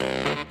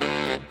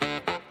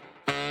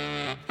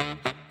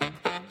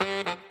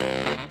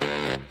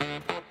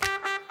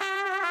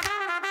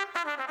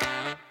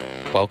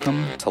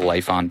Welcome to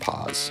Life on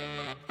Pause,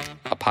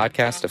 a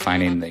podcast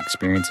defining the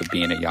experience of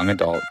being a young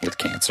adult with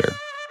cancer.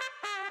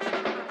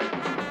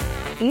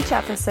 Each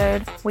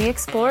episode, we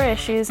explore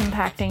issues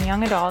impacting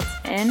young adults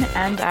in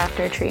and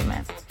after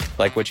treatment.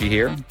 Like what you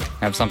hear?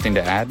 Have something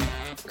to add?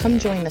 Come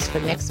join us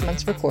for next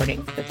month's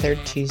recording, the third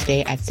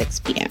Tuesday at 6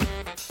 p.m.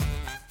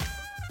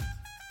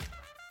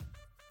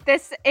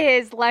 This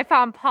is Life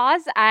on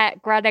Pause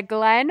at Greta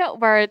Glen.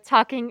 We're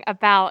talking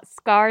about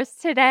scars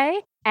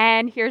today,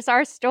 and here's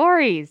our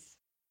stories.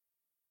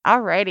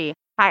 Alrighty.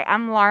 Hi,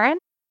 I'm Lauren,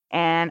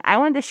 and I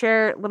wanted to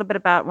share a little bit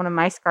about one of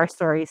my scar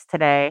stories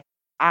today.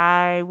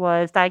 I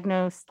was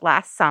diagnosed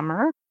last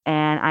summer,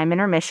 and I'm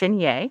in remission,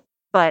 yay.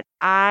 But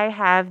I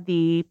have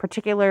the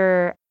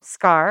particular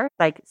scar,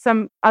 like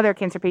some other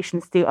cancer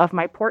patients do, of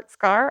my port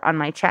scar on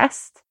my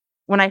chest.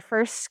 When I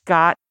first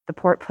got the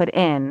port put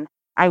in,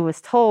 I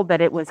was told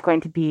that it was going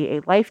to be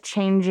a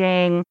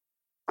life-changing,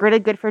 really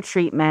good for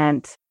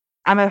treatment.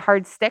 I'm a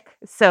hard stick,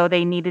 so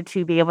they needed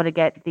to be able to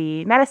get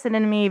the medicine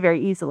in me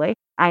very easily.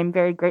 I'm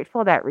very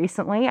grateful that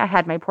recently I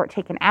had my port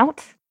taken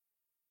out.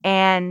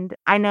 And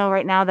I know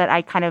right now that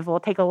I kind of will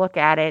take a look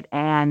at it,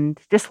 and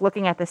just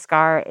looking at the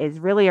scar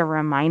is really a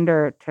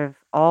reminder to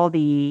all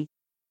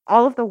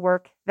of the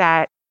work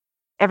that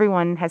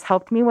everyone has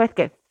helped me with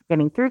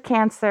getting through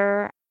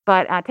cancer.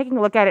 But taking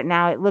a look at it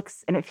now, it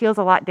looks and it feels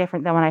a lot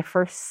different than when I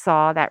first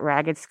saw that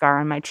ragged scar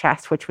on my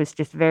chest, which was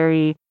just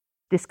very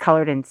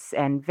discolored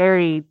and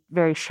very,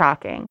 very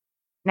shocking.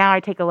 Now I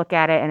take a look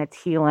at it and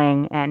it's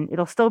healing, and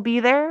it'll still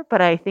be there.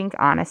 But I think,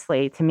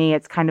 honestly, to me,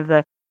 it's kind of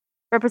the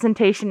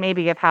representation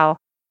maybe of how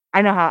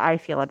I know how I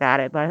feel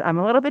about it. But I'm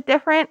a little bit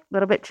different, a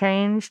little bit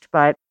changed,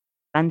 but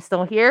I'm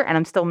still here and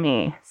I'm still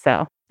me.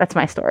 So that's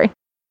my story.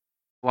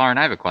 Lauren,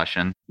 I have a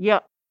question.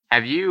 Yep.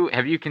 Have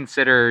you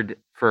considered,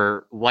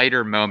 for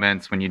lighter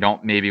moments when you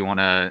don't maybe want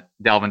to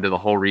delve into the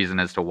whole reason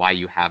as to why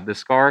you have the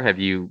scar, have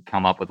you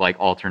come up with like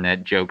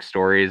alternate joke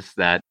stories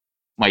that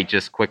might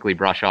just quickly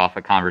brush off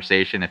a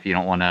conversation if you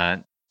don't want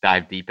to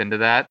dive deep into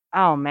that?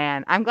 Oh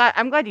man, I'm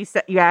glad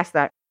you asked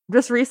that.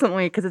 Just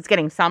recently, because it's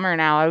getting summer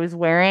now, I was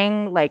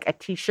wearing like a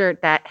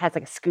t-shirt that has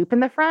like a scoop in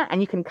the front, and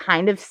you can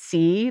kind of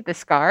see the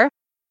scar.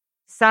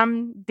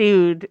 Some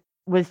dude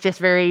was just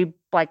very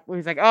like, he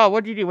was like, "Oh,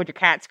 what did you do? Was your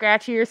cat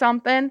scratchy or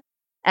something?"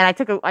 And I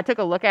took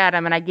a look at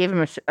him, and I gave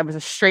him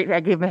I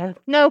gave him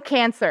no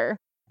cancer.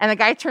 And the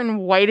guy turned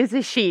white as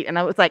a sheet, and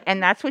I was like,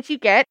 and that's what you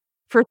get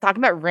for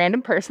talking about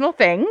random personal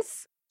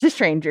things to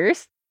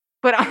strangers.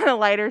 But on the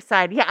lighter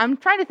side, yeah, I'm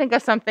trying to think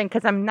of something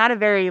because I'm not a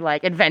very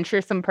like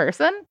adventuresome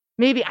person.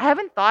 Maybe I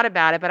haven't thought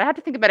about it, but I have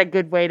to think about a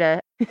good way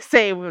to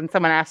say when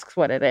someone asks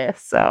what it is.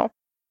 So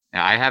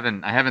yeah, I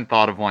haven't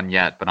thought of one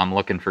yet, but I'm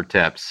looking for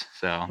tips.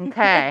 So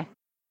okay.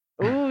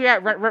 Ooh, yeah,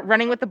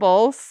 running with the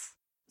bulls.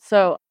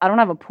 So I don't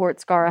have a port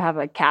scar. I have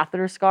a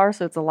catheter scar,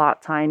 so it's a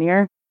lot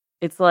tinier.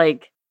 It's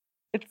that.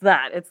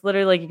 It's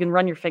literally like you can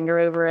run your finger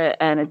over it,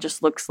 and it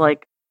just looks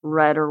like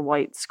red or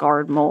white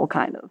scarred mole,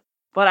 kind of.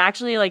 But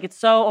actually, like, it's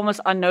so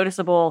almost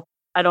unnoticeable.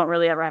 I don't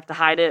really ever have to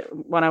hide it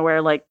when I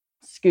wear like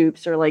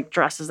scoops or like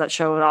dresses that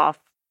show it off.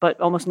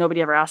 But almost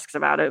nobody ever asks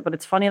about it. But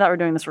it's funny that we're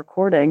doing this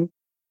recording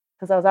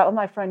because I was out with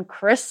my friend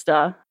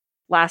Krista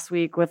last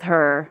week with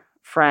her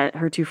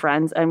two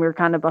friends, and we were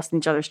kind of busting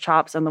each other's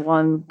chops, and the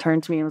one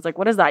turned to me and was like,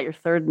 "What is that, your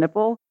third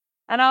nipple?"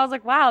 And I was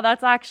like, wow,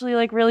 that's actually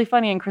like really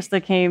funny. And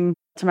Krista came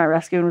to my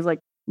rescue and was like,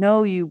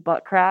 "No, you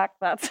butt crack,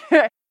 that's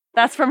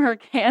from her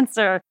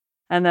cancer."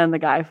 And then the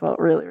guy felt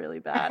really, really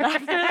bad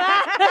after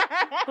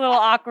that. Little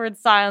awkward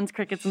silence,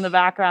 crickets in the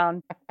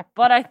background.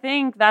 But I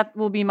think that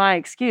will be my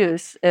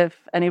excuse if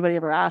anybody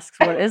ever asks,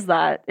 "What is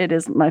that?" It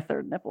is my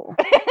third nipple.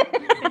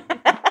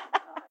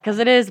 Because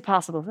it is a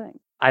possible thing.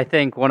 I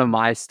think one of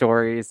my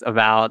stories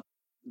about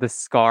the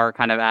scar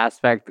kind of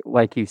aspect,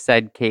 like you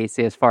said,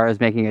 Casey, as far as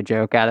making a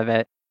joke out of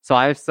it. So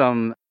I have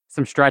some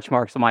stretch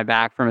marks on my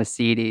back from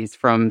ascites,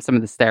 from some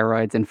of the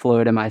steroids and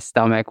fluid in my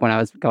stomach when I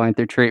was going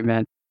through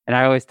treatment. And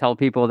I always tell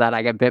people that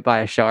I get bit by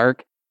a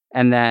shark.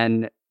 And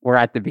then we're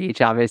at the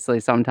beach, obviously,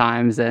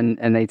 sometimes,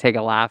 and they take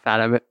a laugh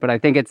out of it. But I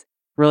think it's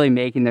really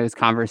making those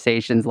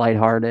conversations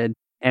lighthearted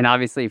and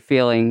obviously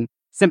feeling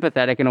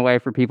sympathetic in a way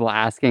for people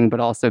asking,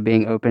 but also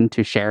being open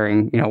to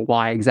sharing,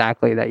 why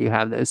exactly that you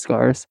have those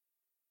scars.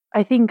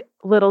 I think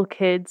little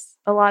kids,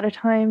 a lot of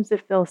times,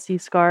 if they'll see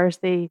scars,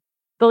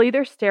 they'll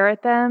either stare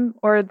at them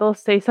or they'll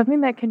say something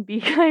that can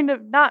be kind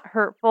of not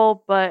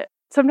hurtful, but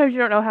sometimes you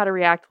don't know how to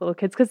react to little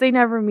kids because they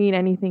never mean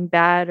anything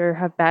bad or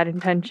have bad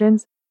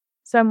intentions.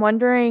 So I'm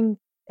wondering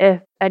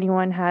if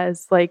anyone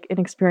has like an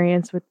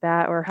experience with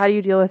that, or how do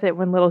you deal with it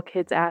when little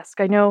kids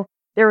ask? I know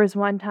there was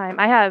one time,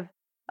 I have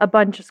a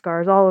bunch of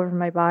scars all over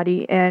my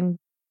body, and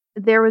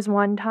there was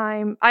one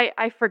time,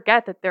 I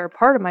forget that they're a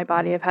part of my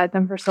body. I've had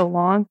them for so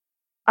long.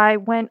 I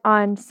went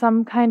on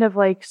some kind of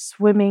like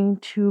swimming,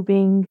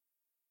 tubing,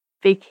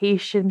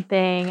 vacation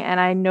thing, and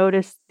I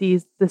noticed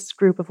this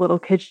group of little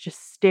kids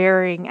just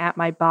staring at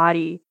my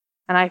body,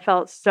 and I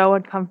felt so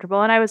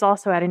uncomfortable. And I was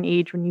also at an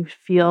age when you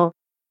feel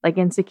like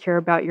insecure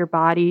about your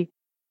body,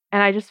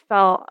 and I just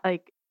felt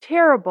like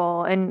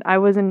terrible, and I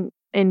wasn't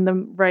in the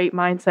right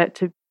mindset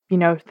to,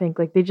 think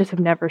like they just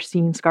have never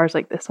seen scars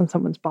like this on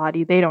someone's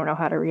body. They don't know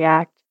how to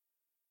react.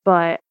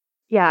 But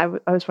yeah,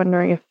 I was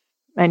wondering if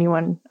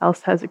anyone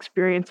else has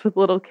experience with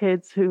little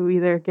kids who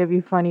either give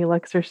you funny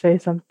looks or say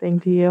something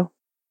to you.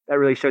 That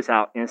really shows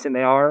how innocent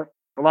they are.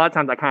 A lot of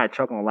times I kind of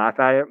chuckle and laugh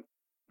at it.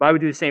 But I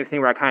would do the same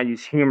thing where I kind of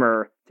use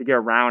humor to get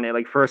around it.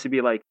 Like first it'd be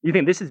like, you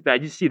think this is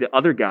bad, you see the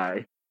other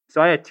guy. So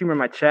I had a tumor in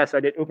my chest, so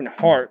I did open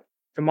heart.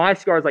 So my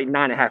scar is like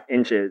 9.5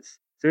 inches.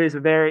 So it's a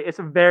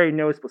very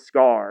noticeable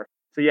scar.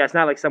 So yeah, it's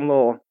not like some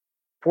little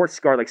port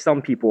scar like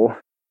some people.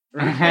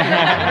 It's very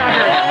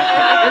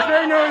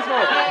noticeable.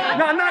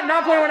 No, I'm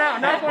not pointing one out.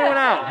 Not pointing one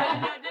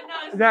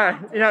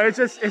out. No,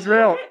 it's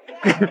real.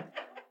 I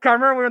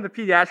remember when we were in the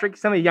pediatrics,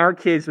 some of the younger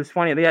kids was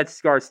funny. They had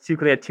scars too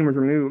because they had tumors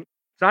removed.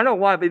 So I don't know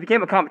why, but it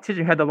became a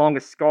competition who had the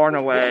longest scar in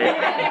a way.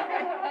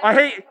 I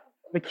hate,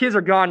 the kids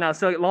are gone now,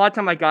 so a lot of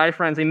time my guy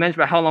friends, they mention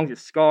about how long is your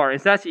scar.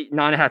 It's actually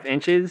 9.5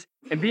 inches.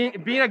 And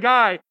being a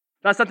guy,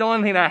 that's not the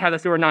only thing that I have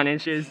that's over 9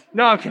 inches.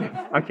 No, I'm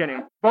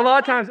kidding. But a lot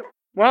of times,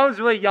 when I was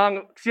really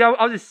young, see, I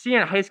was just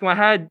seeing in high school, when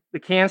I had the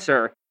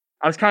cancer,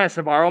 I was kind of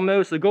survival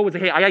mode. So the goal was,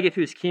 hey, I gotta get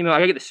through this chemo, I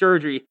gotta get the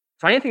surgery.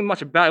 So I didn't think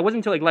much about it. It wasn't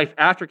until like life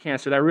after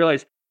cancer that I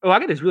realized, I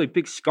got this really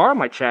big scar on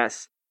my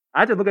chest.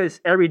 I had to look at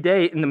this every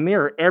day in the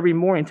mirror, every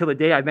morning until the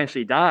day I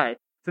eventually died.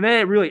 So then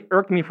it really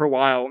irked me for a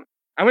while.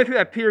 I went through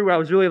that period where I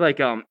was really like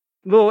a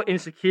little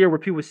insecure, where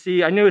people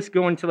see. I noticed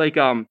going to like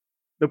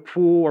the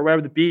pool or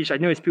wherever, the beach, I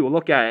noticed people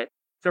look at it.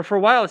 So for a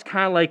while, it's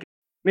kind of like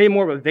maybe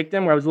more of a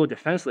victim where I was a little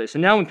defenseless. So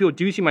now when people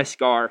do see my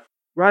scar,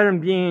 rather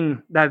than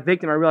being that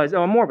victim, I realize,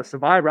 I'm more of a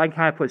survivor. I can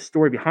kind of put a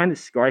story behind the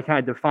scar. I kind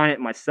of define it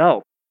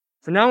myself.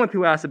 So now when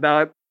people ask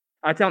about it,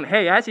 I tell them,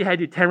 hey, I actually had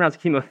to do 10 rounds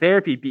of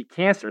chemotherapy to beat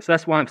cancer. So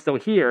that's why I'm still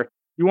here.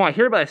 You want to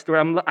hear about that story,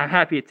 I'm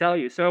happy to tell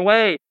you. So in a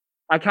way,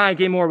 I kind of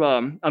gave more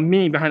of a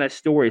meaning behind that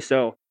story.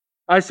 So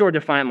I sort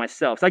of define it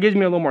myself. So that gives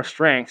me a little more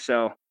strength.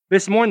 So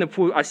this morning,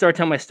 I started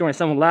telling my story and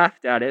someone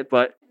laughed at it,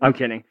 but I'm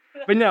kidding.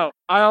 But no,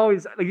 I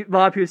always, like, a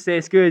lot of people say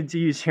it's good to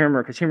use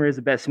humor because humor is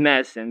the best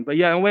medicine. But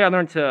yeah, in a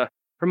way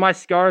for my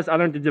scars, I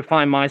learned to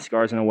define my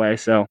scars in a way,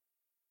 so.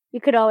 You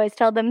could always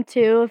tell them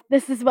too,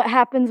 this is what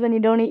happens when you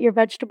don't eat your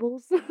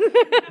vegetables. No,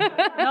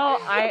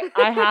 I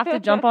have to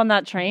jump on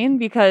that train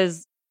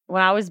because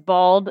when I was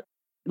bald,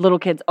 little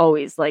kids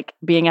always like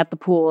being at the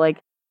pool, like,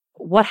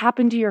 what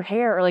happened to your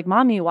hair? Or like,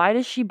 mommy, why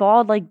does she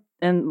bald? Like,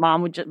 and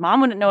mom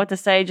wouldn't know what to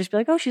say. Just be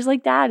like, oh, she's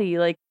like daddy.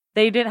 Like,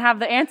 they didn't have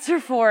the answer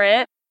for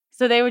it.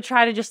 So they would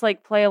try to just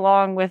like play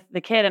along with the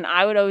kid. And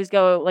I would always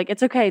go like,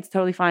 it's okay. It's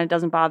totally fine. It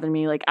doesn't bother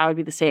me. Like, I would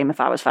be the same if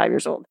I was 5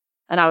 years old.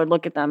 And I would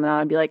look at them and I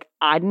would be like,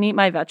 I didn't eat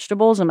my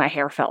vegetables and my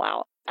hair fell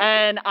out.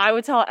 And I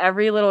would tell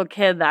every little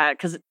kid that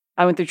because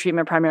I went through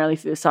treatment primarily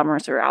through the summer.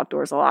 So we're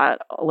outdoors a lot,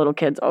 little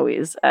kids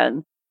always.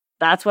 And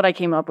that's what I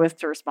came up with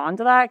to respond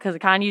to that because it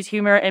kind of used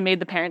humor. It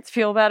made the parents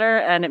feel better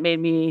and it made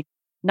me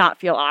not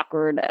feel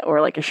awkward or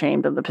like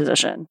ashamed of the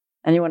position.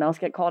 Anyone else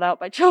get called out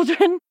by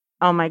children?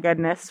 Oh my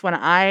goodness. When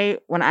I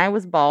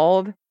was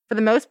bald, for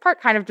the most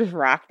part, kind of just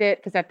rocked it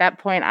because at that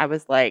point I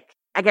was like,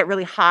 I get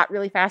really hot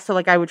really fast. So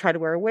like I would try to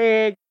wear a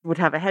wig, would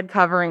have a head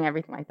covering,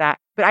 everything like that.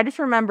 But I just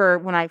remember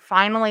when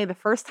the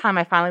first time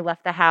I finally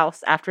left the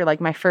house after like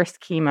my first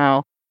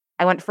chemo,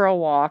 I went for a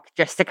walk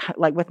just to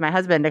like with my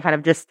husband to kind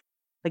of just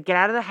like get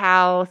out of the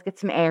house, get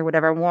some air,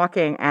 whatever. I'm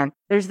walking and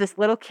there's this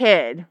little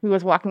kid who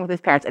was walking with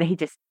his parents and he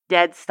just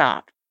dead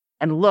stopped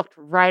and looked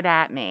right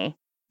at me.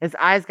 His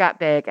eyes got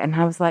big and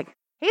I was like,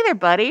 hey there,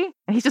 buddy.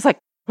 And he's just like,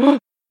 and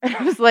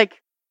I was like,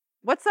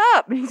 what's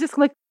up? And he's just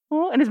like,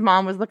 oh, and his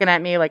mom was looking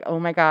at me like, oh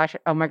my gosh,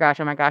 oh my gosh,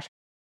 oh my gosh.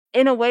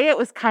 In a way, it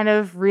was kind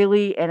of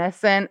really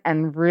innocent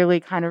and really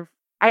kind of,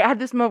 I had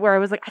this moment where I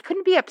was like, I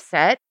couldn't be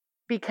upset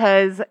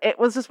because it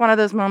was just one of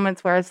those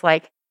moments where it's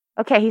like,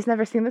 okay, he's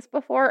never seen this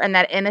before. And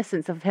that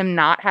innocence of him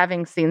not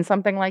having seen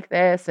something like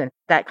this and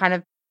that kind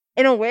of,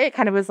 in a way, it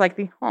kind of was like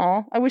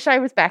I wish I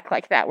was back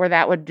like that, where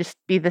that would just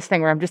be this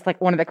thing where I'm just like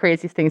one of the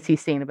craziest things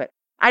he's seen. But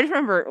I just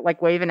remember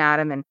like waving at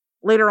him and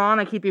later on,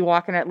 I keep be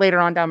walking it later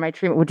on down my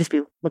treatment would just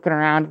be looking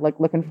around, like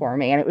looking for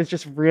me. And it was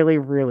just really,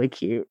 really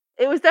cute.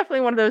 It was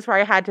definitely one of those where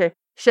I had to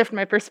shift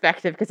my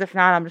perspective because if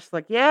not, I'm just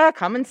like, yeah,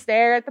 come and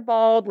stare at the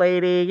bald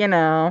lady, you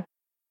know.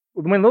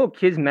 When little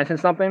kids mention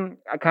something,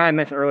 I kind of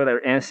mentioned earlier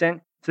they're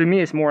innocent. So to me,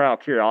 it's more out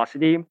of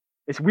curiosity.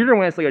 It's weirder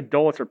when it's like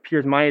adults or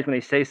peers my age when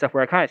they say stuff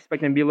where I kind of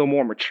expect them to be a little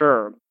more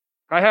mature.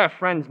 I had a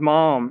friend's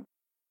mom,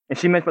 and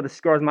she mentioned about the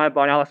scars on my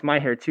body, I lost my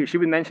hair too. She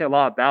would mention a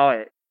lot about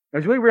it. It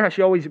was really weird how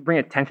she always bring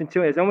attention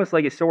to it. It's almost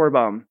like it's sort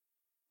of,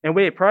 in a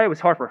way, it probably was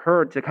hard for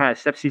her to kind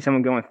of see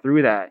someone going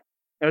through that.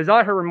 And it was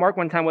all her remark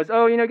one time was,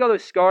 oh, you got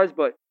those scars,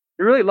 but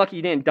you're really lucky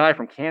you didn't die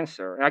from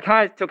cancer. And I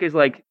kind of took it as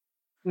like,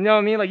 you know what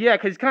I mean? Like, yeah,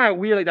 because it's kind of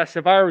weird, like that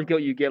survivor's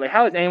guilt you get. Like,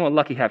 how is anyone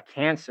lucky to have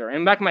cancer?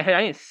 And back in my head,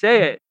 I didn't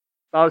say it.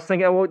 But I was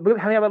thinking, well, look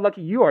how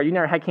lucky you are. You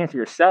never had cancer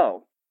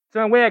yourself. So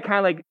in a way, I kind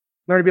of like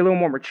learned to be a little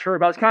more mature.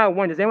 But I was kind of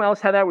wondering, does anyone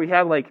else have that where you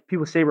have like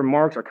people say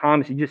remarks or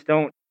comments you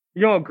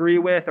don't agree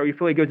with or you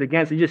feel it goes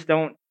against? They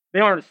don't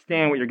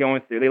understand what you're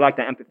going through. They lack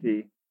that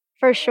empathy.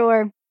 For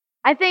sure.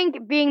 I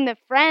think being the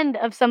friend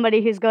of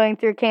somebody who's going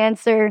through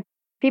cancer,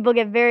 people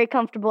get very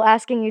comfortable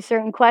asking you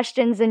certain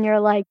questions, and you're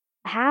like,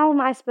 how am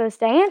I supposed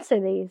to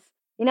answer these?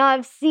 You know,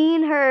 I've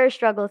seen her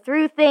struggle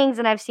through things,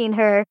 and I've seen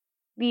her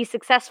be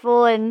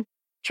successful in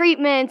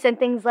treatments and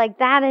things like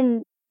that,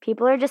 and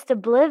people are just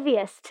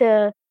oblivious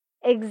to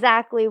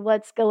exactly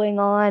what's going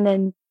on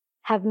and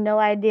have no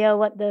idea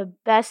what the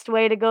best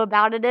way to go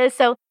about it is.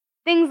 So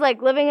things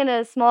like living in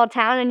a small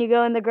town and you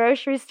go in the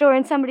grocery store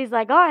and somebody's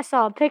like, oh, I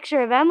saw a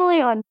picture of Emily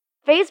on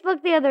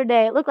Facebook the other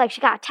day. It looked like she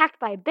got attacked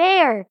by a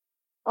bear.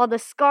 All the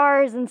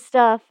scars and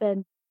stuff.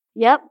 And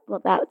yep,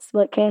 well, that's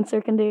what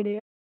cancer can do to you.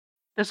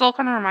 This all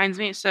kind of reminds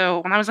me.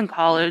 So when I was in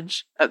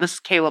college, this is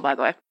Kayla, by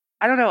the way.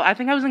 I don't know. I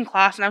think I was in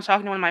class and I was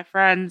talking to one of my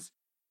friends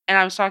and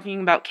I was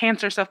talking about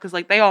cancer stuff because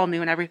like they all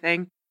knew and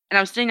everything. And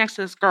I was sitting next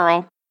to this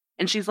girl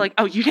and she's like,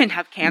 oh, you didn't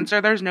have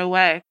cancer? There's no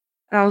way.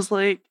 And I was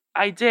like,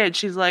 I did.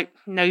 She's like,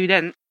 no, you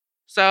didn't.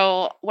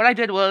 So what I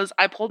did was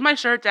I pulled my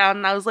shirt down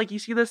and I was like, you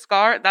see this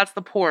scar? That's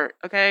the port,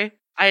 okay?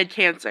 I had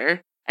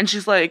cancer. And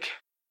she's like,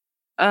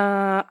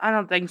 I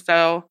don't think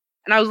so.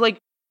 And I was like,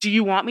 do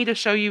you want me to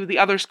show you the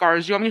other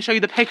scars? Do you want me to show you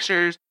the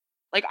pictures?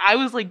 Like, I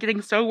was like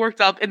getting so worked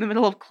up in the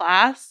middle of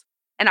class.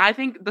 And I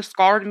think the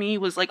scar to me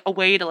was like a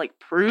way to like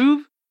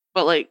prove.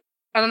 But like,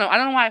 I don't know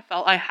why I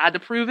felt I had to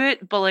prove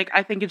it. But like,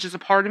 I think it's just a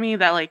part of me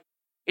that like,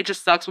 it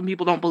just sucks when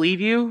people don't believe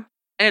you.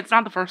 And it's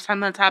not the first time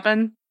that's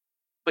happened.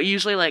 But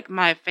usually like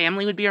my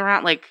family would be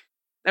around. Like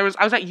I was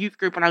at youth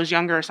group when I was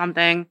younger or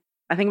something.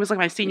 I think it was like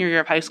my senior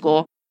year of high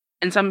school.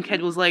 And some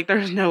kid was like,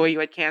 there's no way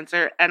you had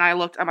cancer. And I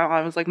looked at my mom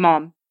and was like,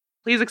 Mom,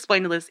 please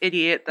explain to this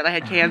idiot that I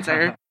had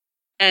cancer.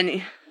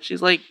 And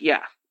she's like,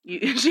 yeah,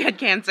 she had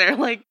cancer.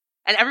 Like,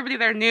 and everybody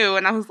there knew.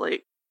 And I was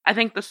like, I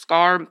think the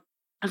scar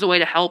is a way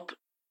to help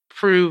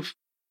prove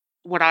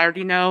what I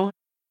already know.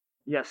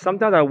 Yeah,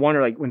 sometimes I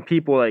wonder, like, when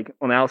people, like,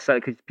 on the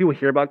outside, because people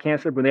hear about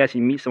cancer, but when they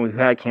actually meet someone who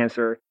had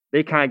cancer,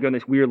 they kind of go in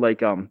this weird,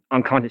 like,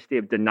 unconscious state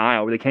of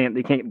denial where they can't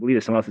believe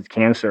that someone else has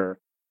cancer.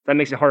 That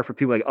makes it harder for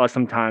people like us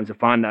sometimes to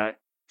find that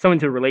someone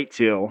to relate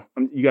to.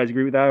 You guys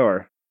agree with that,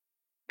 or?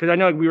 Because I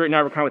know like, we're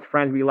kind of with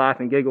friends, we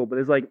laugh and giggle, but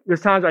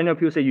there's times I know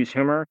people say use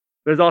humor,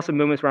 but there's also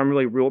moments where I'm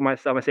really real with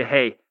myself. I say,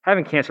 hey,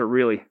 having cancer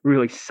really,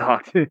 really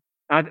sucked.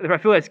 I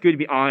feel like it's good to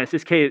be honest.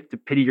 It's okay to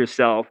pity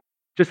yourself.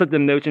 Just let the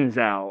emotions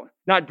out.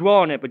 Not dwell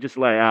on it, but just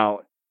let it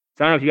out.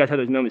 So I don't know if you guys have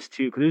those moments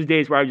too, because there's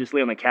days where I would just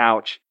lay on the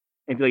couch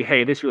and be like,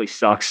 hey, this really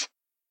sucks.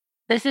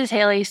 This is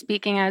Haley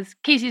speaking as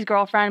Casey's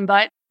girlfriend,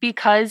 but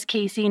because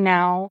Casey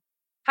now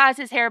has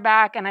his hair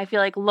back and I feel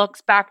like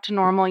looks back to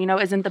normal, you know,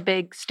 isn't the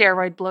big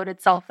steroid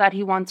bloated self that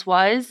he once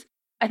was,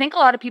 I think a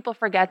lot of people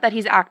forget that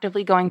he's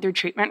actively going through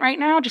treatment right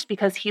now just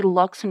because he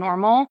looks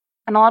normal.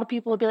 And a lot of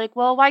people will be like,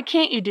 well, why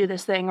can't you do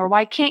this thing? Or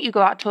why can't you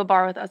go out to a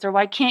bar with us? Or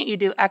why can't you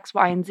do X,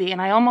 Y, and Z?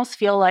 And I almost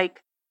feel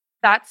like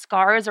that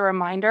scar is a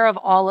reminder of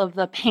all of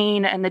the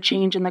pain and the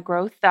change and the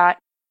growth that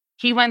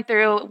he went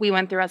through, we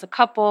went through as a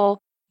couple,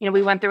 you know,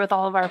 we went through with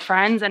all of our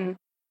friends. And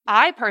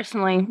I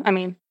personally,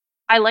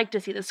 I like to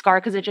see the scar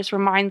because it just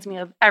reminds me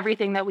of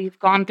everything that we've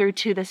gone through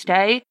to this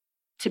day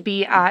to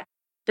be at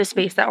the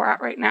space that we're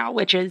at right now,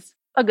 which is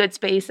a good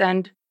space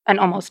and an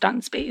almost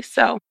done space.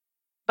 So,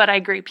 but I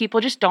agree,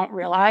 people just don't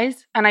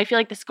realize. And I feel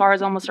like the scar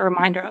is almost a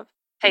reminder of,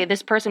 hey,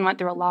 this person went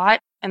through a lot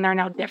and they're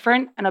now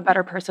different and a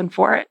better person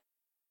for it.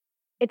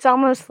 It's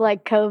almost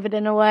like COVID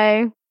in a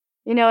way.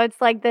 You know,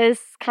 it's like this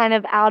kind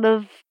of out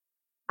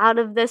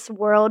of this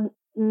world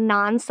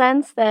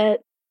nonsense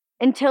that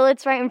until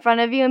it's right in front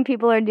of you and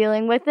people are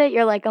dealing with it,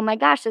 you're like, oh my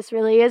gosh, this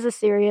really is a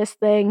serious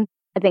thing.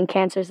 I think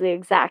cancer is the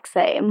exact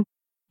same.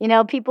 You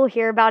know, people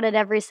hear about it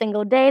every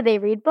single day. They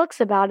read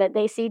books about it.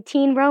 They see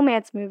teen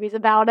romance movies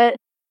about it.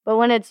 But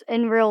when it's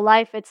in real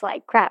life, it's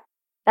like, crap,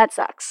 that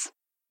sucks.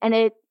 And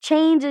it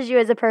changes you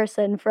as a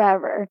person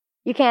forever.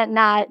 You can't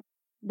not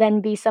then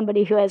be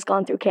somebody who has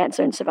gone through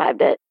cancer and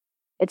survived it.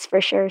 It's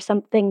for sure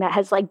something that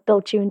has like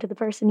built you into the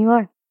person you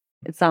are.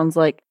 It sounds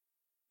like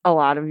a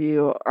lot of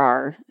you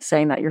are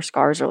saying that your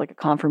scars are like a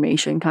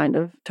confirmation kind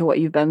of to what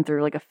you've been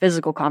through, like a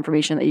physical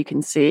confirmation that you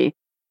can see,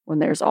 when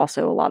there's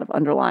also a lot of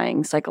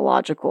underlying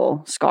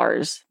psychological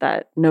scars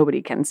that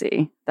nobody can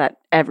see, that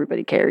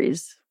everybody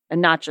carries.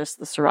 And not just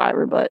the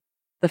survivor, but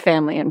the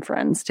family and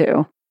friends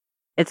too.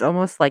 It's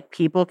almost like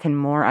people can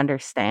more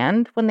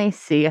understand when they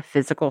see a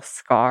physical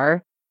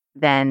scar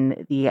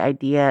than the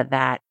idea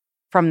that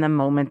from the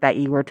moment that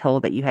you were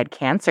told that you had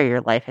cancer,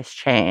 your life has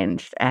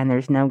changed and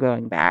there's no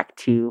going back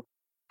to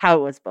how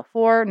it was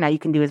before. Now you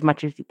can do as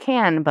much as you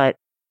can, but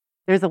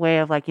there's a way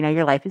of like, you know,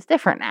 your life is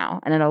different now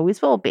and it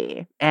always will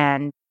be.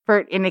 And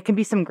it can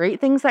be some great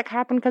things that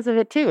happen because of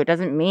it too. It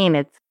doesn't mean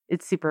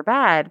it's super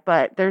bad,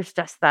 but there's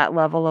just that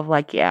level of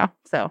like, yeah.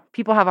 So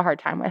people have a hard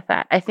time with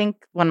that. I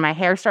think when my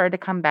hair started to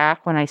come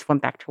back, when I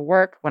went back to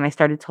work, when I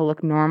started to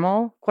look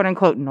normal, quote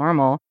unquote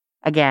normal,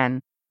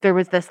 again, there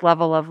was this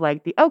level of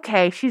like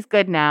okay, she's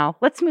good now.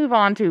 Let's move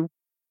on to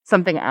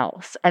something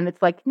else. And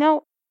it's like,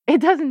 no,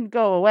 it doesn't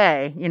go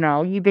away. You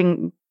know, you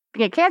being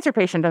a cancer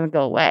patient doesn't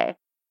go away.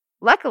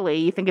 Luckily,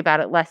 you think about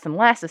it less and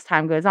less as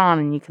time goes on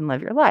and you can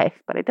live your life,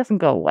 but it doesn't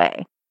go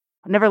away.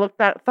 never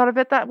thought of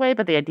it that way,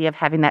 but the idea of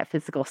having that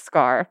physical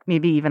scar,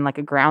 maybe even like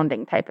a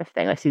grounding type of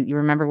thing. Like, so you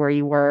remember where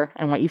you were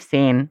and what you've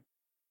seen,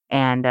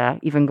 and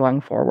even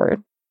going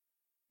forward.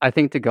 I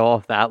think to go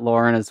off that,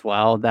 Lauren, as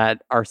well,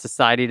 that our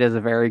society does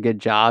a very good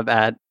job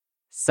at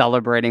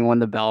celebrating when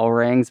the bell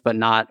rings, but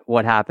not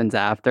what happens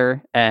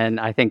after. And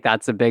I think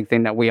that's a big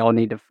thing that we all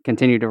need to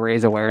continue to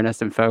raise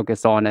awareness and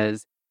focus on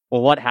is,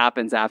 well, what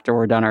happens after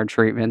we're done our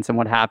treatments and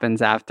what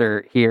happens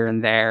after here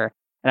and there.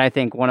 And I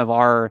think one of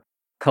our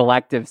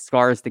collective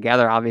scars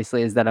together,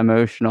 obviously, is that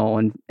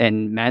emotional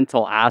and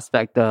mental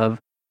aspect of,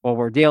 well,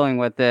 we're dealing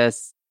with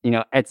this,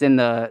 it's in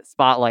the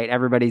spotlight,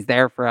 everybody's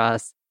there for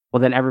us. Well,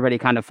 then everybody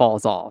kind of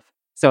falls off.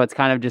 So it's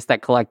kind of just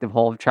that collective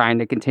whole of trying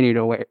to continue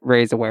to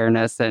raise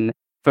awareness and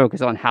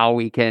focus on how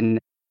we can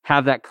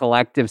have that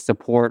collective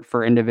support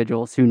for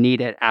individuals who need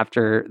it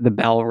after the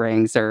bell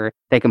rings or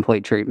they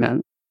complete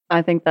treatment.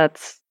 I think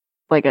that's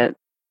like a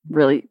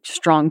really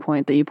strong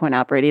point that you point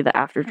out, Brady, the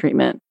after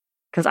treatment.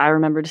 Because I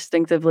remember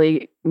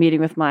distinctively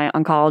meeting with my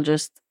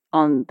oncologist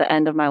on the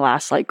end of my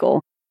last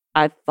cycle.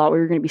 I thought we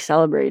were going to be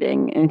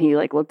celebrating, and he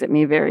looked at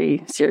me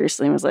very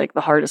seriously and was like,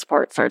 the hardest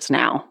part starts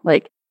now.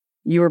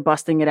 You were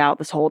busting it out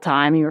this whole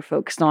time. You were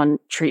focused on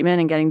treatment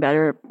and getting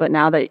better. But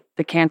now that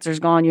the cancer's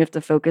gone, you have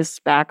to focus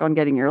back on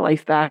getting your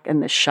life back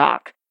and the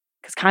shock.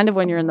 Because kind of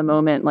when you're in the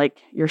moment,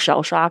 you're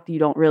shell shocked, you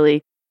don't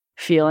really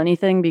feel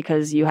anything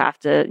because you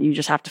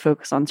just have to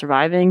focus on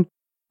surviving.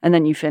 And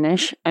then you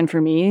finish. And for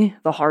me,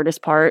 the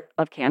hardest part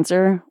of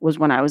cancer was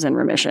when I was in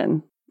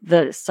remission.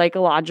 The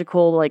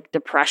psychological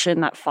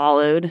depression that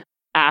followed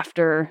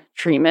after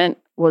treatment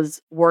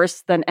was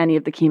worse than any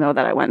of the chemo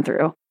that I went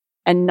through.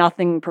 And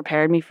nothing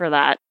prepared me for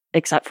that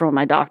except for when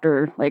my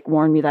doctor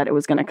warned me that it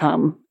was going to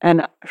come.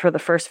 And for the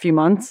first few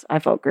months, I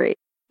felt great.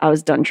 I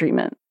was done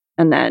treatment.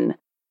 And then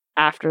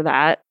after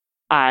that,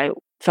 I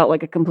felt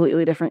like a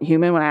completely different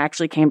human when I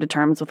actually came to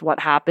terms with what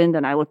happened.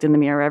 And I looked in the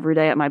mirror every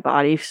day at my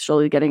body,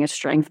 slowly getting its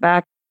strength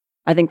back.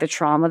 I think the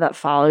trauma that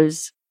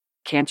follows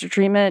cancer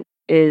treatment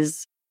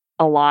is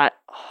a lot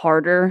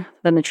harder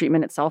than the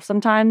treatment itself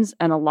sometimes,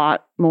 and a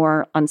lot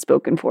more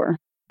unspoken for.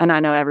 And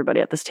I know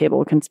everybody at this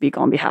table can speak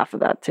on behalf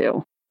of that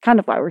too. Kind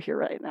of why we're here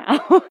right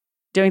now.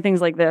 Doing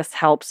things like this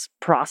helps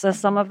process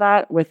some of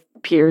that with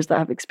peers that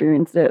have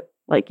experienced it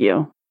like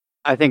you.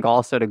 I think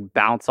also to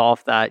bounce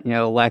off that,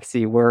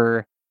 Lexi,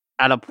 we're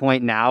at a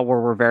point now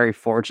where we're very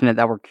fortunate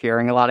that we're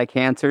curing a lot of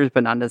cancers,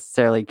 but not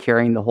necessarily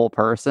curing the whole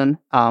person,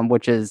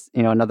 which is,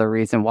 another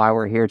reason why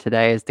we're here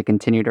today is to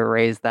continue to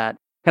raise that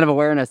kind of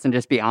awareness and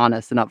just be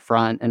honest and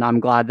upfront. And I'm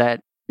glad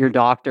that your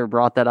doctor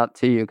brought that up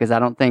to you, because I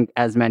don't think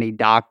as many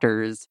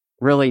doctors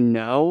really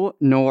know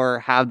nor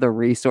have the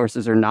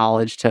resources or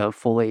knowledge to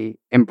fully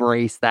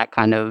embrace that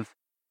kind of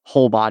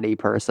whole body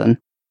person.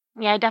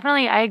 Yeah,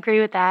 definitely. I agree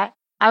with that.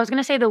 I was going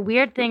to say the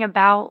weird thing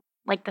about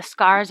the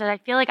scars is I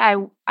feel like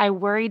I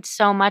worried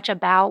so much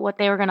about what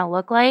they were going to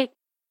look like.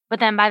 But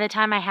then by the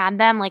time I had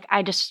them,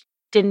 I just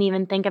didn't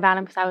even think about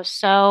them because I was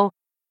so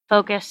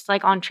focused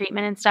on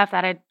treatment and stuff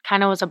that it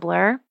kind of was a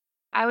blur.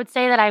 I would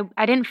say that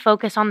I didn't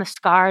focus on the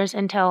scars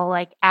until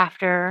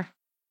after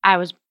I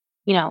was,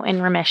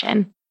 in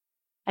remission.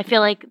 I feel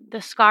like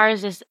the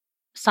scars is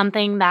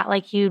something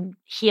that you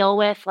heal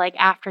with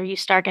after you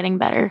start getting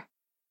better.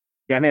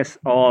 Yeah, I think that's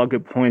all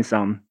good points.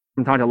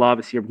 From talking to a lot of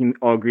us here, we can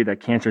all agree that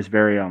cancer is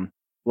very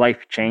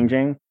life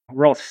changing.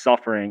 We're all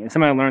suffering, and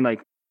somebody learned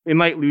we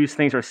might lose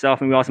things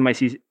ourselves, and we also might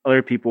see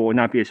other people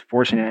not be as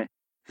fortunate.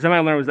 So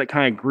somebody learned was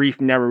kind of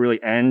grief never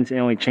really ends; it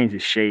only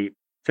changes shape.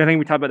 So I think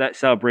we talk about that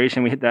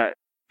celebration. We hit that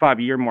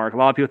 5-year mark. A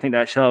lot of people think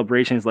that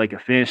celebration is like a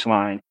finish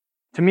line.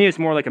 To me, it's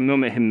more like a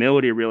moment of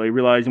humility, really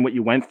realizing what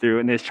you went through,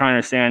 and just trying to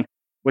understand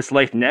what's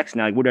life next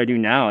now. What do I do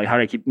now? How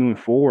do I keep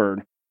moving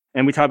forward?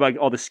 And we talk about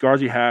all the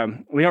scars we have.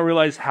 We don't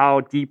realize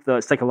how deep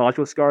the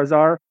psychological scars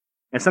are.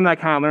 And something I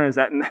kind of learned is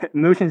that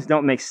emotions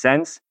don't make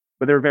sense,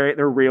 but they're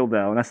real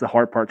though. And that's the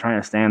hard part, trying to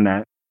understand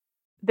that.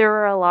 There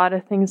were a lot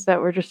of things that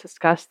were just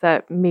discussed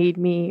that made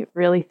me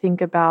really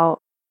think about.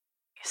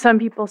 Some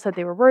people said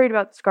they were worried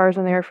about the scars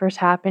when they were first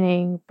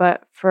happening.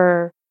 But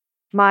for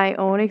my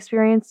own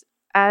experience,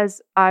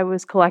 as I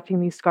was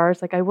collecting these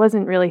scars, I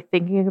wasn't really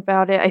thinking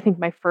about it. I think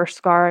my first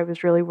scar, I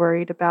was really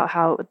worried about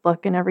how it would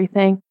look and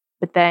everything.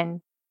 But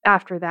then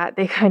after that,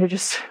 they kind of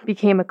just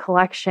became a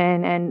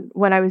collection. And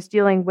when I was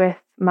dealing with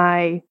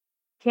my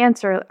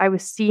cancer, I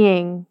was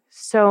seeing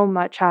so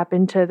much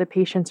happen to the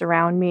patients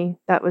around me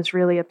that was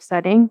really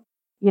upsetting.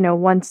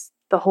 Once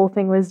the whole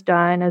thing was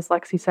done, as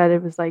Lexi said,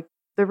 it was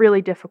the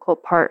really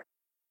difficult part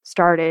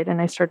started,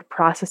 and I started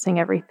processing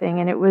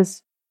everything. And it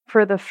was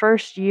for the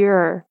first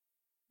year,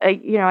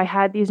 I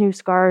had these new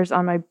scars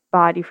on my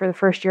body for the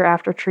first year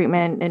after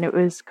treatment, and it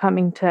was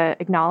coming to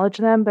acknowledge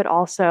them, but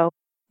also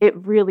it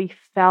really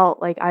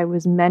felt like I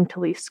was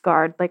mentally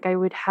scarred. I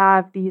would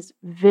have these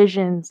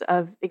visions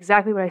of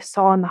exactly what I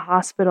saw in the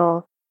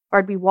hospital, or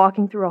I'd be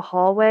walking through a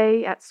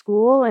hallway at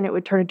school and it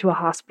would turn into a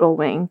hospital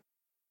wing.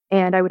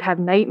 And I would have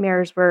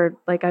nightmares where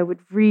I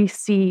would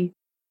re-see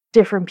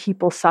different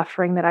people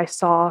suffering that I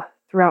saw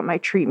throughout my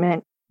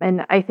treatment.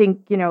 And I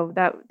think,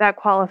 that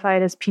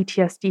qualified as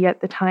PTSD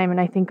at the time. And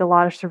I think a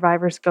lot of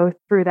survivors go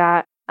through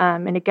that.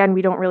 And again,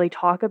 we don't really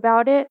talk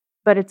about it,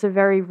 but it's a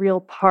very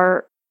real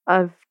part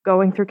of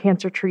going through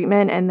cancer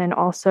treatment. And then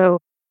also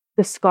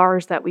the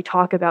scars that we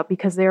talk about,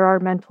 because there are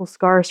mental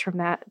scars from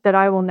that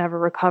I will never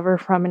recover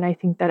from. And I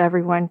think that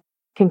everyone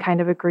can kind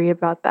of agree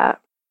about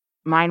that.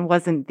 Mine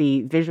wasn't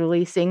the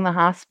visually seeing the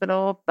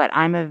hospital, but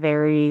I'm a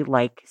very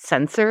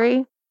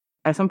sensory.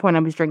 At some point I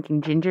was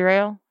drinking ginger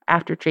ale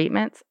after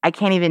treatments. I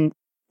can't even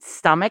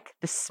stomach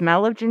the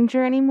smell of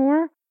ginger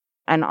anymore.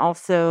 And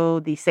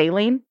also the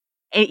saline.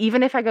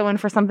 Even if I go in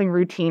for something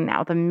routine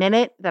now, the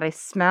minute that I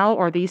smell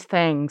or these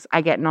things,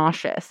 I get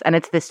nauseous. And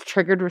it's this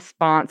triggered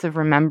response of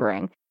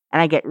remembering.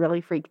 And I get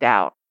really freaked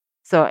out.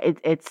 So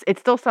it's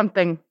still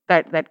something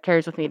that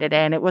carries with me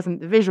today. And it wasn't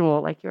the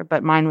visual like yours,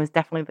 but mine was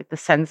definitely the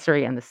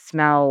sensory and the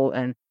smell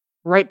and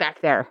right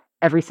back there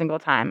every single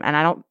time. And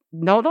I don't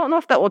know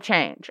if that will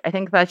change. I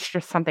think that's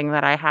just something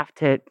that I have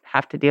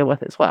to deal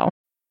with as well.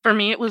 For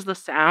me, it was the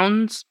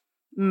sounds,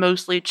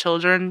 mostly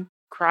children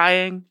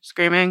crying,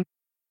 screaming.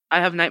 I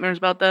have nightmares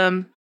about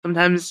them.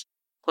 Sometimes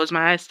close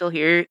my eyes, still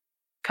hear it.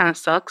 Kind of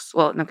sucks.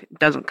 Well, no, it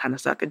doesn't kind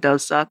of suck. It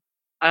does suck.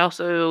 I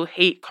also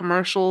hate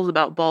commercials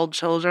about bald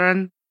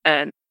children,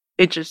 and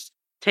it just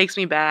takes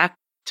me back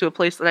to a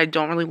place that I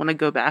don't really want to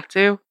go back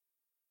to.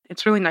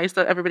 It's really nice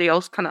that everybody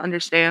else kind of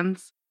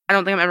understands. I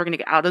don't think I'm ever going to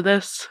get out of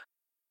this.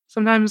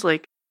 Sometimes,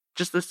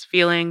 just this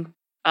feeling,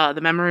 the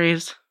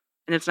memories,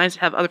 and it's nice to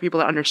have other people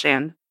that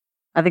understand.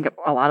 I think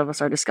a lot of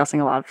us are discussing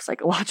a lot of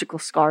psychological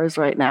scars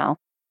right now.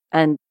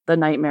 And the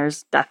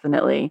nightmares,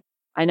 definitely.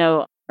 I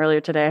know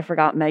earlier today I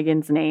forgot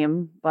Megan's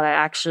name, but I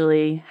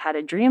actually had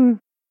a dream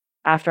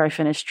after I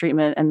finished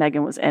treatment and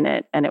Megan was in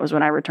it. And it was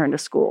when I returned to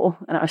school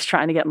and I was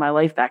trying to get my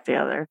life back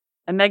together.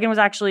 And Megan was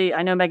actually,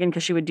 I know Megan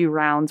because she would do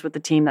rounds with the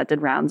team that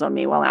did rounds on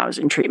me while I was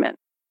in treatment.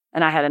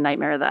 And I had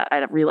I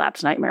had a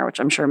relapse nightmare, which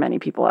I'm sure many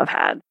people have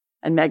had.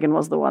 And Megan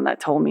was the one that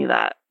told me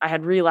that I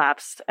had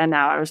relapsed and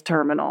now I was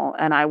terminal.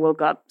 And I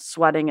woke up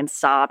sweating and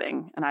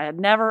sobbing. And I've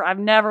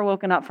never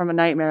woken up from a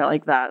nightmare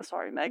like that.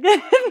 Sorry,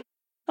 Megan.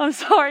 I'm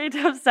sorry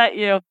to upset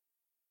you.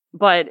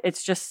 But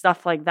it's just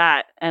stuff like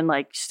that. And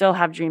still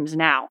have dreams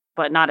now,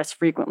 but not as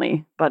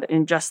frequently. But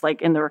in just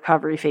in the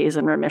recovery phase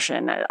and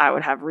remission, I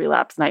would have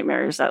relapse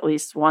nightmares at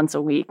least once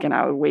a week. And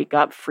I would wake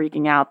up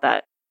freaking out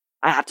that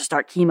I have to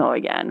start chemo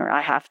again, or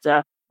I have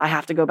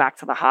to go back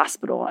to the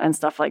hospital and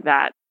stuff like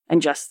that.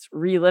 And just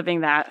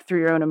reliving that through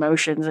your own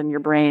emotions and your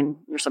brain,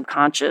 your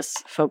subconscious,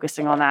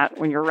 focusing on that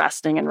when you're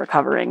resting and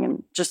recovering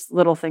and just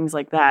little things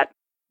like that.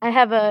 I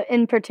have a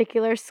in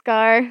particular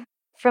scar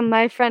from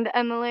my friend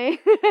Emily,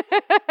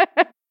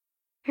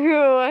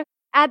 who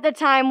at the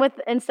time with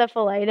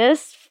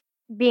encephalitis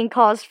being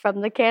caused from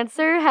the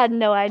cancer had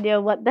no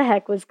idea what the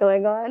heck was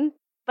going on.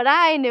 But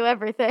I knew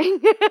everything.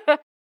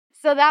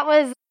 So that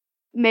was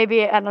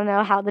maybe, I don't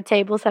know how the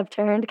tables have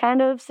turned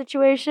kind of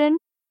situation.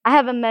 I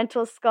have a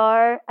mental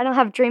scar. I don't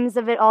have dreams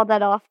of it all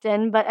that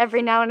often, but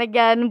every now and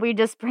again, we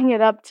just bring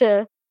it up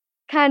to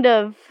kind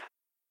of,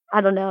 I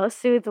don't know,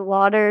 soothe the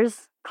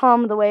waters,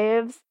 calm the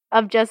waves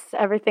of just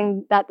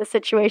everything that the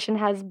situation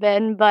has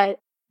been. But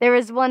there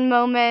was one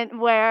moment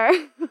where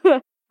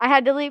I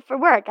had to leave for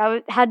work.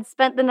 I had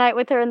spent the night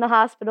with her in the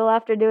hospital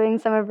after doing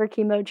some of her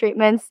chemo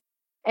treatments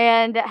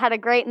and had a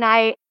great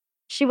night.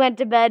 She went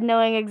to bed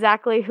knowing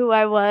exactly who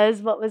I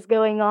was, what was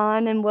going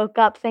on, and woke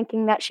up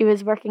thinking that she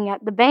was working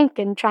at the bank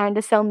and trying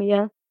to sell me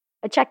a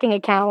checking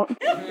account.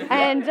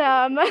 And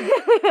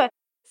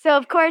so,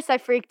 of course, I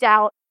freaked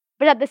out.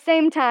 But at the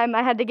same time,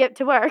 I had to get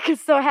to work,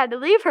 so I had to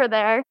leave her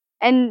there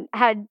and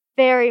had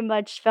very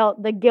much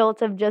felt the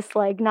guilt of just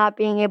not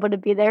being able to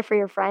be there for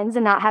your friends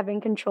and not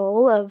having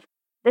control of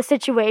the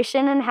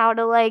situation and how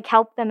to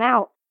help them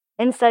out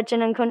in such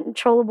an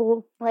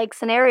uncontrollable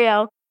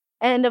scenario.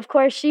 And of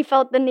course, she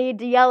felt the need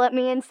to yell at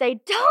me and say,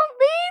 "Don't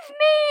leave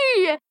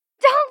me!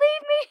 Don't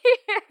leave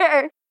me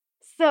here!"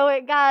 So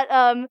it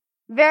got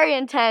very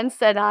intense,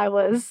 and I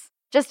was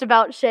just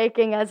about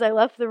shaking as I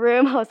left the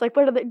room. I was like,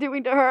 what are they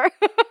doing to her?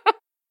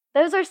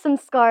 Those are some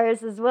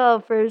scars as well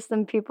for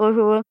some people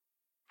who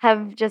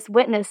have just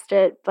witnessed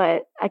it,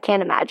 but I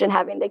can't imagine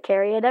having to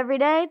carry it every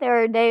day.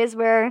 There are days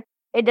where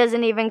it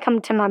doesn't even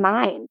come to my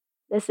mind.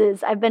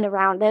 I've been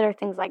around it or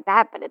things like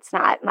that, but it's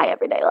not my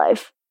everyday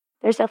life.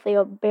 There's definitely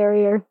a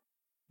barrier.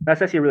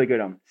 That's actually a really good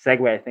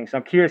segue, I think. So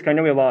I'm curious, 'cause I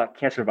know we have a lot of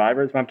cancer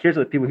survivors, but I'm curious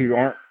of the people who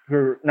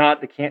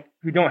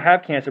don't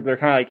have cancer, but they're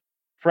kind of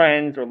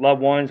friends or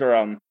loved ones or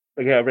a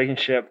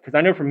relationship. Because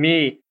I know for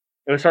me,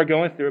 it was hard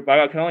going through it, but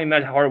I can only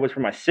imagine how hard it was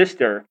for my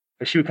sister,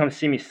 because she would come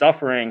see me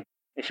suffering,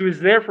 and she was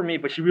there for me.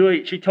 But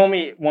she told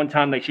me one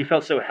time she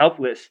felt so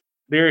helpless.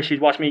 There,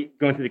 she'd watch me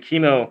going through the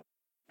chemo,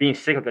 being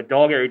sick like a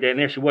dog every day, and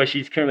there she was. She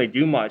just couldn't really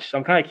do much. So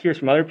I'm kind of curious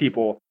from other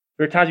people.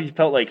 There were times you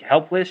felt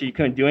helpless, or you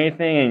couldn't do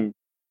anything, and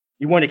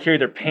you wanted to carry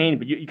their pain,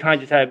 but you kind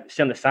of just had to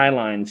sit on the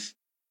sidelines. Is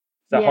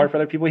that hard for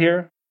other people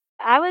here?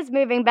 I was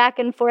moving back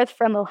and forth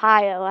from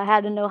Ohio. I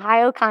had an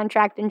Ohio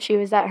contract, and she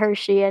was at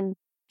Hershey, and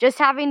just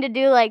having to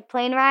do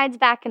plane rides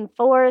back and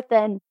forth,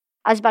 and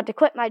I was about to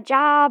quit my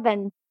job,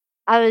 and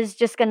I was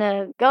just going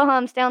to go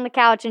home, stay on the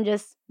couch, and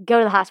just go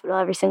to the hospital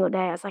every single day.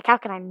 I was like, how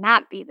can I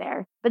not be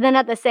there? But then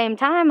at the same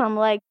time, I'm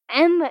like,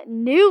 Em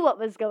knew what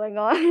was going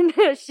on.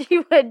 She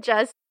would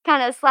just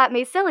kind of slap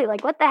me silly.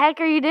 Like, what the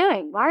heck are you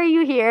doing? Why are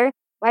you here?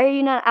 Why are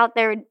you not out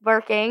there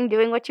working,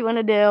 doing what you want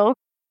to do?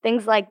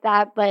 Things like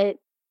that. But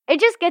it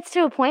just gets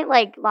to a point,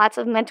 like lots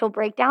of mental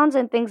breakdowns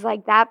and things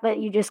like that. But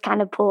you just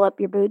kind of pull up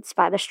your boots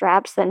by the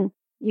straps and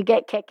you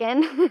get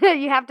kicking.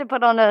 You have to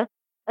put on a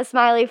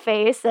smiley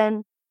face.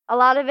 And a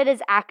lot of it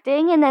is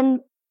acting. And then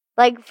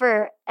like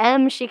for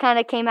Em, she kind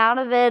of came out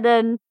of it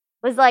and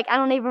was like, I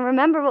don't even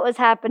remember what was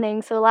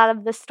happening. So a lot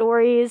of the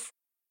stories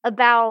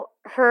about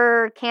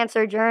her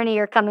cancer journey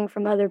are coming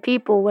from other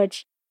people,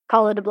 which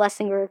call it a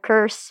blessing or a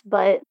curse,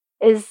 but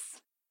is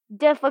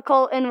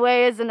difficult in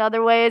ways. In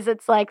other ways,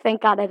 it's like,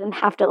 thank God I didn't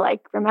have to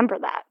like remember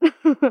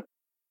that.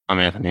 I'm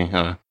Anthony,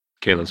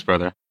 Caleb's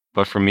brother.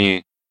 But for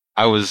me,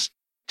 I was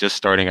just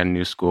starting at a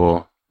new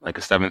school, like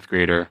a 7th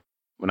grader,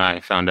 when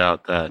I found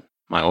out that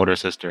my older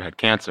sister had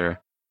cancer.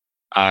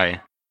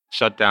 I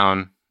shut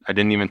down. I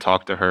didn't even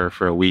talk to her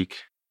for a week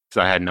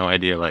because I had no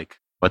idea like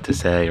what to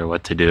say or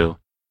what to do.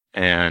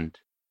 And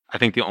I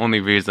think the only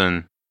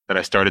reason that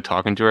I started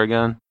talking to her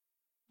again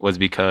was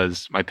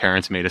because my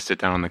parents made us sit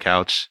down on the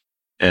couch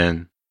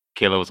and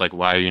Kayla was like,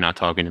 why are you not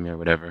talking to me or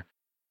whatever?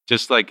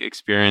 Just like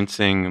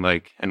experiencing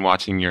like and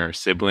watching your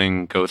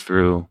sibling go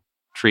through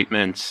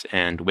treatments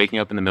and waking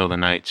up in the middle of the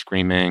night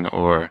screaming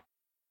or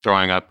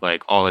throwing up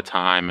like all the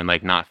time and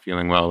like not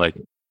feeling well, like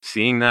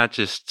seeing that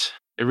just,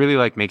 it really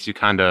like makes you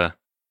kind of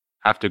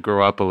have to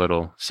grow up a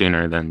little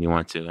sooner than you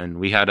want to. And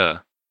we had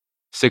a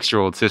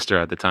 6-year-old sister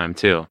at the time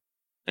too.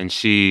 And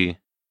she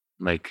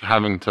like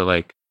having to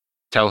like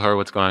tell her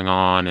what's going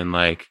on and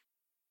like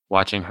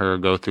watching her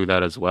go through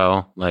that as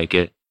well, like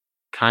it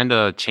kind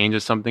of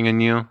changes something in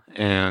you.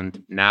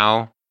 And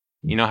now,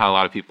 you know how a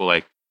lot of people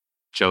like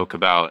joke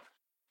about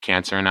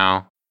cancer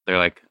now? They're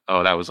like,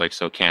 oh, that was like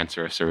so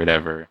cancerous or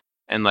whatever.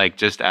 And like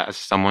just as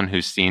someone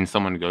who's seen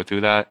someone go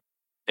through that,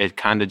 it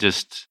kind of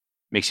just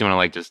makes you want to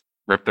like just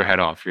rip their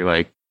head off. You're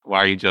like, why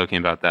are you joking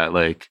about that?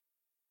 Like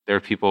there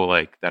are people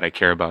like that I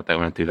care about that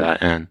went through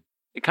that. And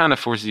it kind of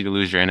forces you to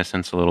lose your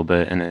innocence a little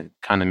bit. And it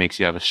kind of makes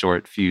you have a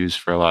short fuse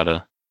for a lot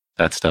of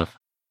that stuff.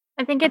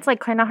 I think it's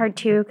like kind of hard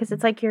too, because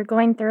it's like you're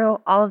going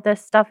through all of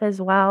this stuff as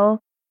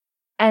well.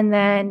 And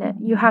then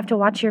you have to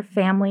watch your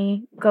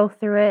family go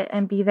through it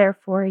and be there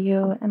for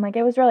you. And like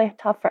it was really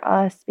tough for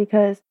us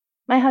because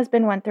my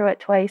husband went through it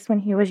twice when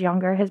he was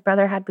younger. His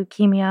brother had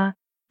leukemia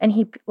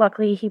and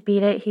luckily he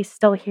beat it. He's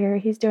still here.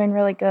 He's doing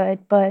really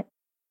good. But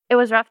it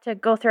was rough to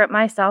go through it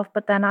myself.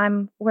 But then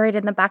I'm worried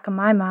in the back of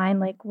my mind,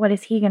 like, what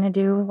is he going to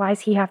do? Why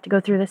does he have to go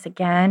through this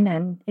again?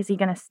 And is he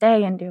going to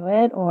stay and do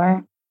it?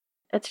 Or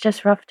it's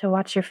just rough to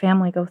watch your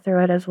family go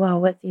through it as well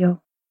with you.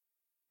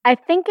 I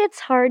think it's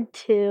hard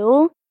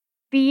too,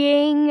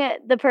 being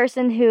the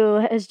person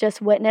who has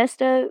just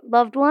witnessed a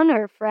loved one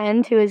or a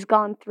friend who has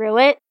gone through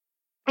it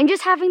and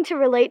just having to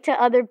relate to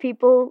other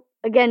people,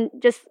 again,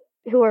 just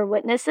who are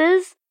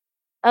witnesses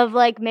of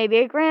like maybe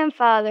a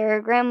grandfather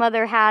or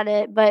grandmother had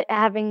it, but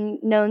having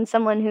known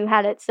someone who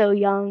had it so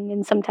young,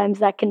 and sometimes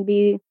that can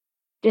be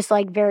just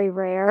like very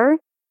rare.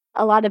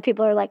 A lot of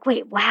people are like,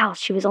 wait, wow,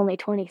 she was only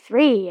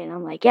 23. And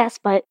I'm like, yes,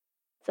 but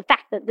it's the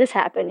fact that this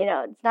happened. You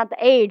know, it's not the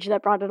age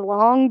that brought it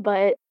along,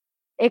 but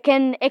it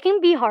can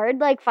be hard,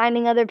 like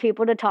finding other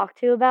people to talk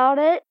to about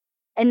it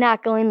and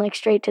not going like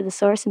straight to the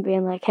source and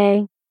being like,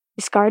 hey,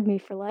 you scarred me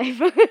for life.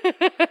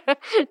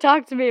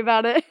 Talk to me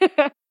about it.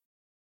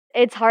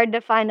 It's hard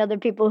to find other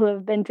people who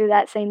have been through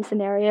that same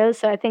scenario.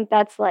 So I think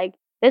that's like,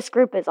 this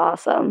group is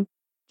awesome.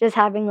 Just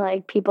having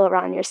like people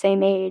around your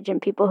same age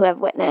and people who have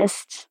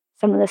witnessed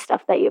some of the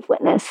stuff that you've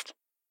witnessed.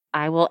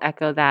 I will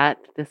echo that.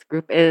 This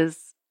group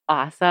is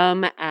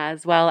awesome,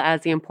 as well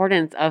as the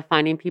importance of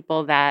finding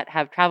people that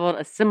have traveled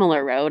a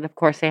similar road. Of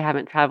course, they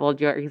haven't traveled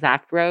your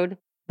exact road.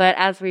 But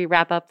as we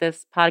wrap up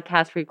this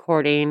podcast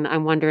recording,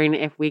 I'm wondering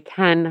if we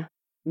can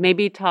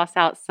maybe toss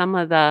out some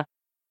of the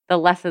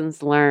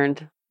lessons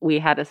learned. We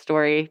had a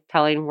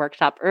storytelling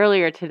workshop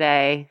earlier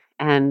today,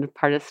 and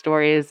part of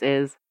stories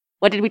is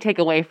what did we take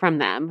away from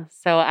them?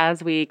 So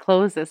as we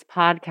close this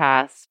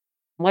podcast,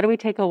 what do we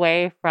take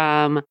away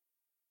from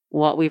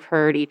what we've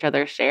heard each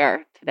other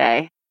share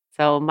today?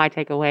 So my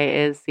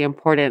takeaway is the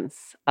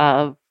importance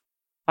of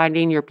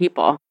finding your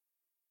people.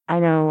 I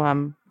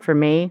know for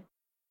me,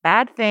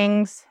 bad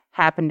things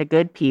happen to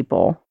good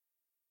people,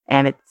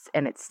 and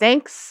it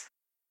stinks,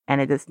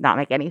 and it does not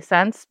make any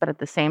sense. But at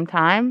the same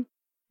time,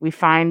 we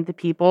find the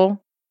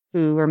people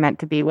who we're meant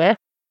to be with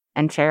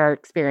and share our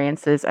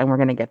experiences, and we're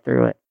going to get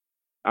through it.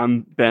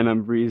 I'm Ben,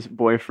 I'm Bree's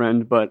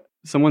boyfriend, but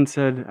someone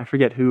said, I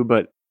forget who,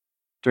 but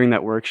during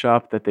that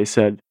workshop that they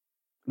said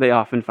they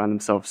often find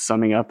themselves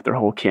summing up their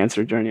whole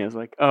cancer journey as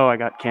like, oh, I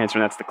got cancer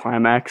and that's the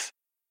climax.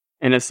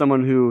 And as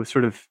someone who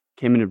sort of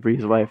came into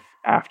Bree's life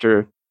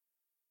after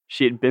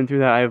she had been through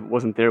that, I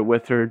wasn't there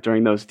with her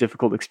during those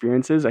difficult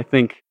experiences. I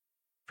think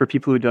for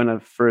people who don't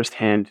have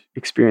firsthand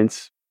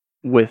experience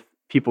with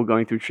people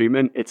going through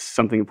treatment, it's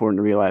something important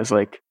to realize,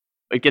 like,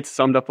 it gets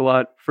summed up a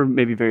lot for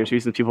maybe various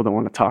reasons. People don't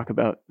want to talk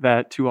about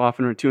that too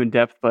often or too in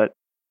depth, but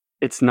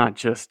it's not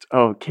just,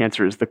 oh,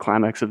 cancer is the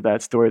climax of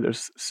that story.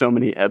 There's so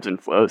many ebbs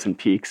and flows and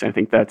peaks. I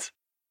think that's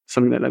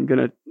something that I'm going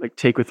to like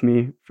take with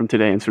me from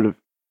today and sort of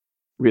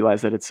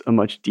realize that it's a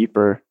much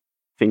deeper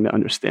thing to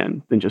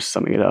understand than just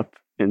summing it up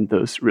in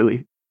those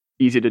really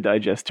easy to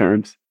digest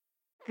terms.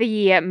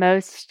 The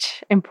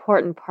most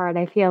important part,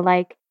 I feel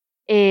like,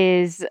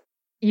 is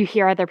you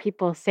hear other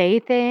people say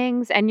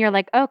things and you're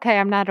like, okay,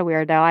 I'm not a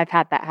weirdo. I've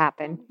had that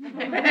happen.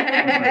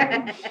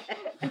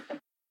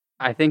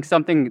 I think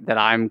something that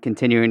I'm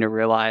continuing to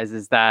realize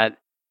is that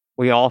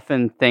we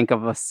often think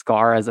of a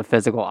scar as a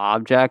physical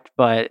object,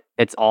 but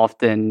it's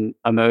often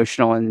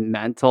emotional and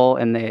mental.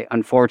 And the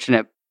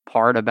unfortunate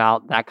part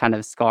about that kind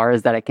of scar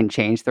is that it can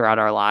change throughout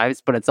our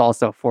lives, but it's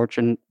also a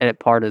fortunate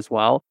part as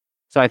well.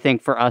 So I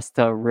think for us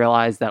to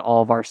realize that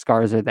all of our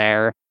scars are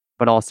there,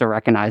 but also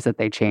recognize that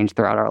they change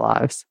throughout our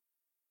lives.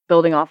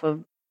 Building off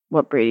of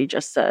what Brady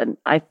just said,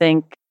 I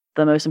think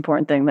the most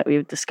important thing that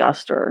we've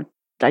discussed or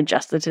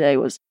digested today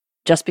was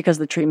just because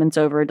the treatment's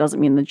over, it doesn't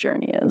mean the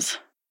journey is.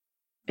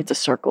 It's a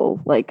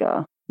circle, like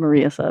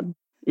Maria said.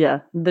 Yeah,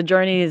 the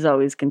journey is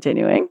always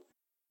continuing.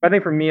 I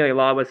think for me, like, a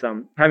lot was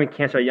having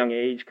cancer at a young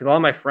age, because a lot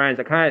of my friends,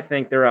 I kind of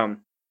think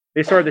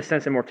they sort of this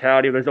sense of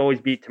mortality. There's always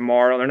be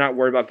tomorrow. They're not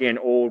worried about getting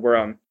old. Where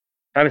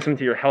having something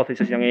to your health at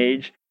such a young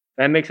age,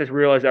 that makes us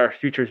realize that our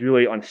future is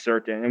really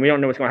uncertain, and we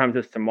don't know what's going to happen to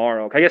us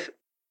tomorrow. I guess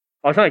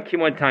I was telling a kid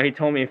one time, he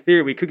told me in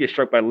theory we could get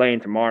struck by lightning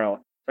tomorrow.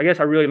 So I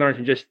guess I really learned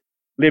to just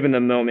live in the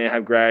moment and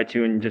have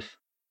gratitude and just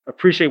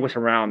appreciate what's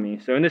around me.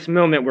 So in this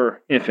moment, we're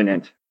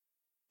infinite.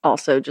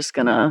 Also, just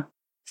gonna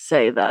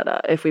say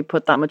that if we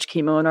put that much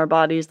chemo in our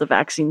bodies, the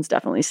vaccine's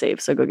definitely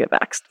safe, so go get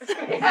vaxxed.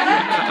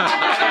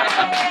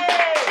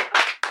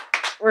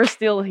 We're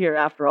still here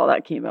after all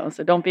that chemo,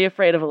 so don't be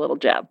afraid of a little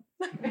jab.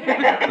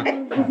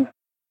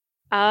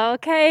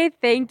 Okay,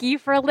 thank you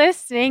for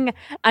listening.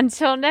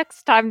 Until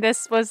next time,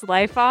 this was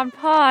Life on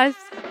Pause.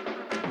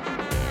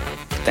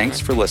 Thanks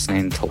for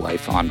listening to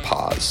Life on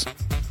Pause.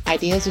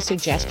 Ideas or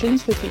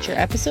suggestions for future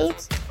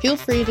episodes? Feel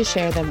free to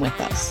share them with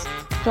us.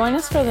 Join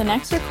us for the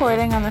next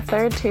recording on the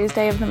third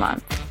Tuesday of the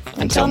month.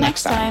 Until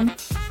next time.